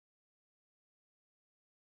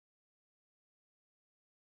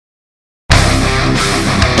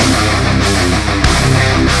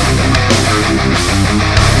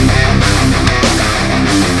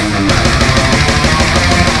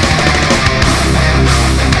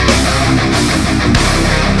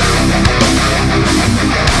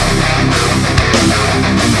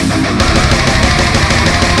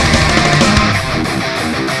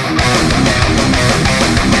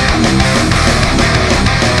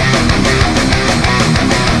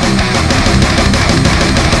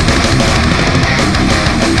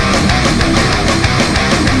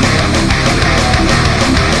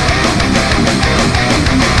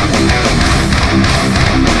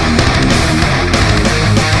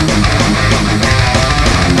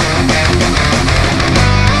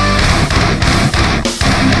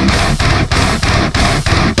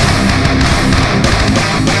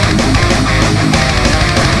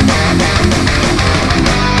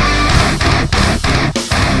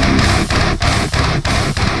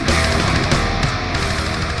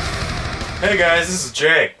Hey guys, this is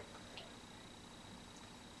Jake.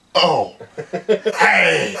 Oh.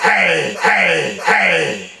 Hey.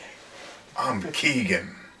 I'm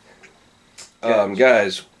Keegan.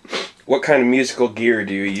 Guys, what kind of musical gear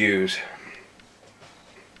do you use?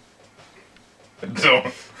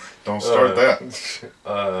 Don't start that.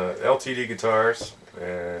 LTD guitars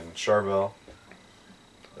and Charvel.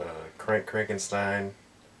 Crankenstein.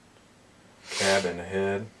 Cab and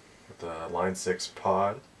head with a Line 6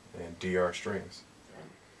 pod and DR strings.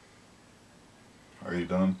 Are you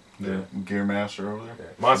done? Yeah. Gear master over there? Yeah.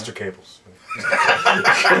 Monster cables.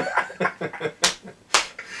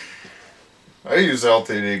 I use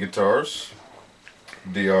LTD guitars,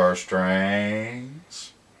 DR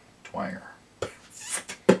strings, twanger.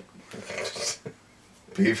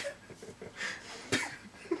 PV.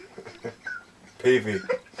 PV.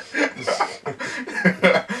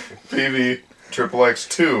 PV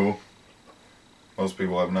XXX2. Most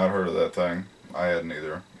people have not heard of that thing. I hadn't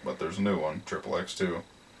either, but there's a new one, XXX2.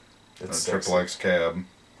 It's a XXX cab.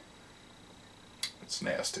 It's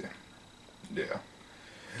nasty. Yeah.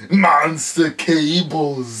 Monster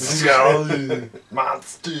cables. Yeah.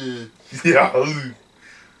 Monster. Yeah.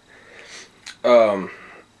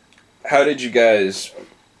 How did you guys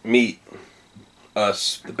meet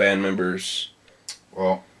us, the band members?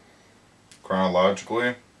 Well,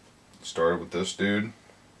 chronologically, started with this dude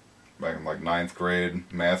back in like 9th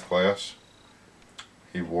grade math class.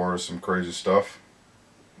 He wore some crazy stuff.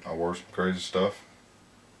 I wore some crazy stuff.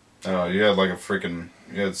 You had like you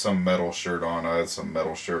had some metal shirt on. I had some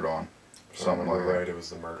metal shirt on. Something like that. Right, it was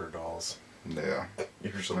the Murder Dolls. Yeah.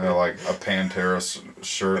 Usually. I had like a Pantera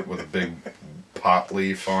shirt with a big pot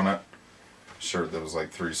leaf on it. Shirt that was like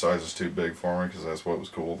 3 sizes too big for me because that's what was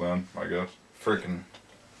cool then, I guess.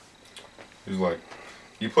 He was like,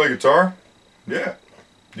 "You play guitar? Yeah.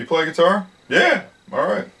 You play guitar? Yeah.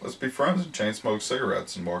 Alright, let's be friends and chain smoke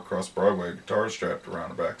cigarettes and walk across Broadway with guitars strapped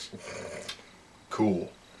around our backs." Cool.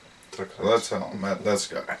 So that's how I met this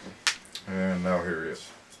guy. And now here he is.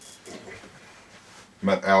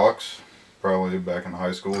 Met Alex, probably back in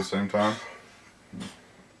high school at the same time.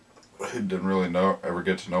 I didn't really ever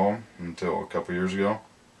get to know him until a couple years ago.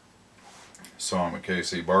 Saw him at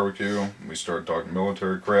KC Barbecue, and we started talking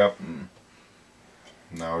military crap, and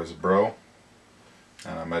now he's a bro.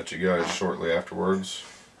 And I met you guys shortly afterwards.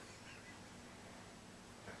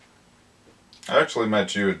 I actually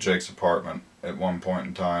met you at Jake's apartment at one point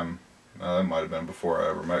in time. That might have been before I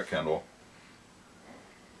ever met Kendall.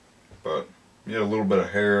 But you had a little bit of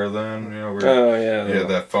hair then, you know. Oh yeah. You had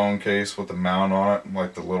that phone case with the mount on it, and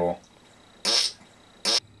like the little,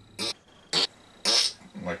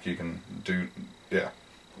 like you can do, yeah.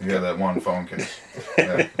 You had that one phone case.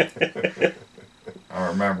 Yeah. I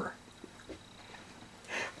remember.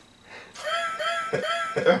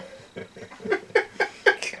 Yeah.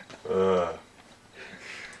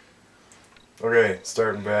 Okay,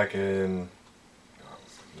 starting back in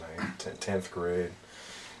 10th grade.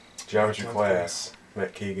 Geometry class.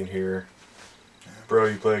 Met Keegan here. Bro,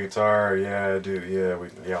 you play guitar? Yeah, I do.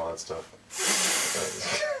 Yeah, all that stuff.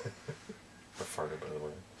 I farted, by the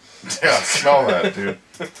way. Yeah, I smell that, dude.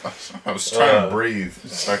 I was trying to breathe a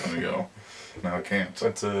second ago. Now I can't.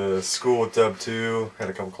 Went to school with Dub 2. Had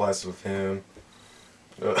a couple classes with him.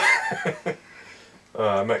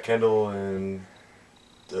 I met Kendall in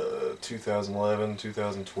 2011,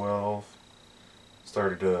 2012.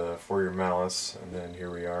 Started For Your Malice, and then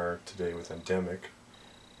here we are today with Endemic.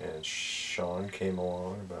 And Sean came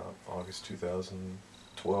along about August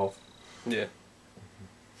 2012. Yeah.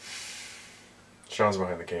 Sean's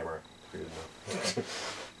behind the camera, if you didn't know.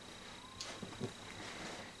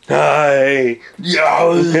 Hi. Yeah,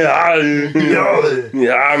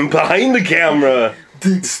 I'm behind the camera.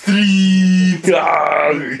 Dick Street.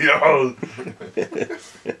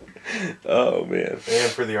 Oh man.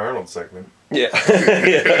 And for the Arnold segment. Yeah.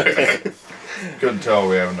 Couldn't tell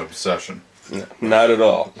we have an obsession. No, not at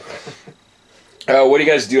all. What do you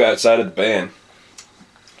guys do outside of the band?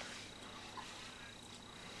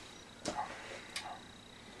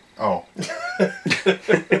 Oh.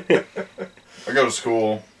 I go to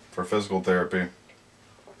school for physical therapy.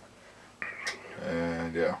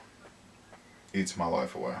 And yeah. Eats my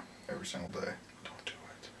life away every single day. Don't do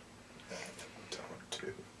it. Don't do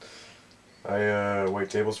it. I wait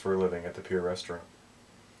tables for a living at the Pier Restaurant.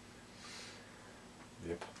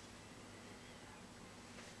 Yep.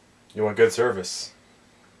 You want good service?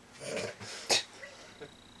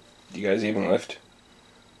 Do you guys even lift?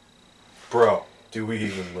 Bro, do we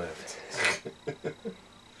even lift?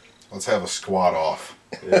 Let's have a squat off.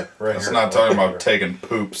 Yeah, right. Let's not talking about taking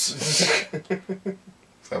poops.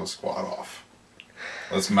 Let's have a squat off.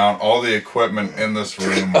 Let's mount all the equipment in this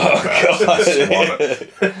room. Oh,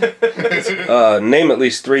 God. Name at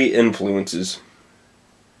least 3 influences,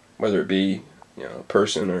 whether it be a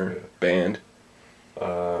person or band.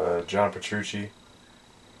 John Petrucci,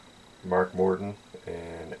 Mark Morton,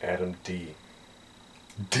 and Adam D.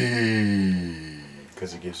 D.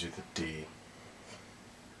 Because he gives you the D.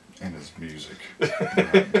 And his music. What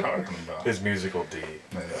I'm talking about. His musical D.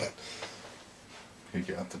 Yeah. He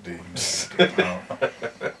got the D.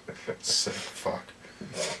 Sick fuck.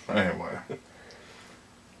 Anyway.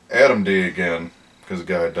 Adam D again, because the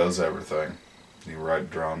guy does everything. He write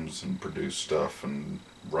drums and produce stuff and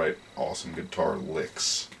write awesome guitar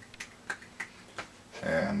licks.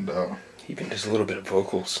 And, He even does a little bit of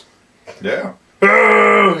vocals. yeah.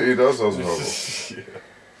 He does those vocals. Yeah.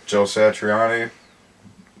 Joe Satriani,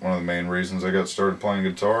 one of the main reasons I got started playing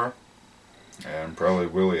guitar. And probably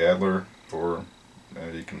Willie Adler for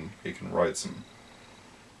he can write some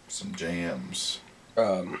jams.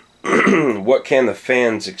 What can the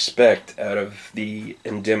fans expect out of the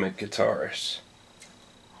Endemic guitarists?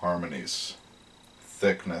 Harmonies,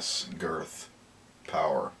 thickness, girth,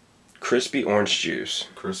 power. Crispy orange juice.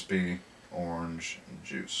 Crispy orange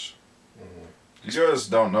juice. You guys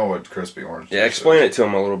don't know what crispy orange juice Yeah, explain is. it to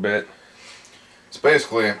them a little bit. It's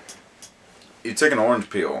basically, you take an orange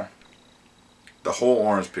peel, the whole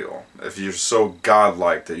orange peel. If you're so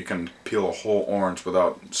godlike that you can peel a whole orange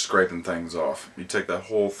without scraping things off, you take that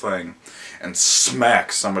whole thing and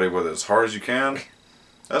smack somebody with it as hard as you can.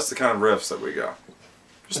 That's the kind of riffs that we got.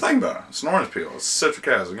 Just think about it. It's an orange peel. It's citric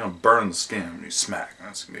acid. It's going to burn the skin when you smack.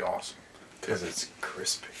 That's going to be awesome. Because it's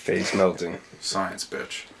crispy. Face melting. Science,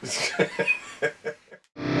 bitch.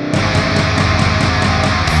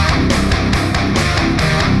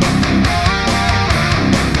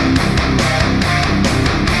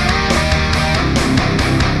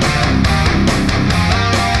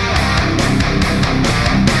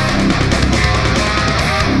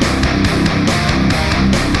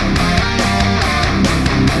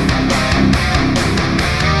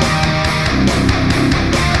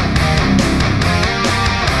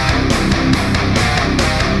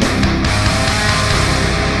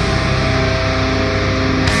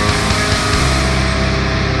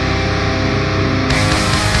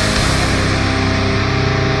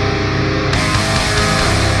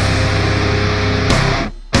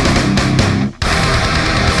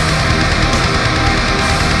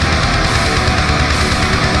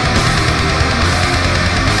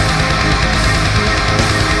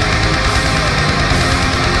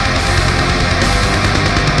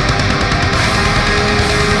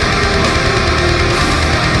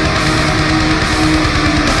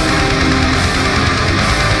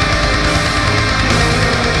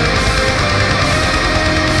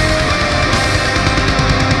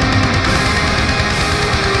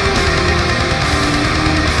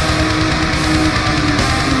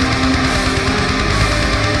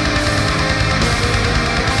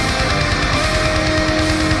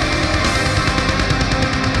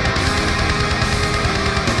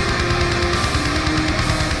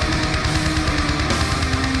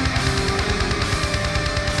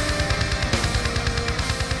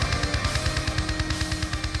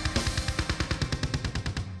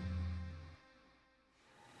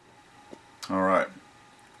 Alright.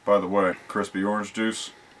 By the way, crispy orange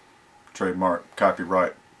juice, trademark,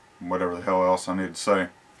 copyright, whatever the hell else I need to say,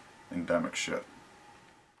 endemic shit.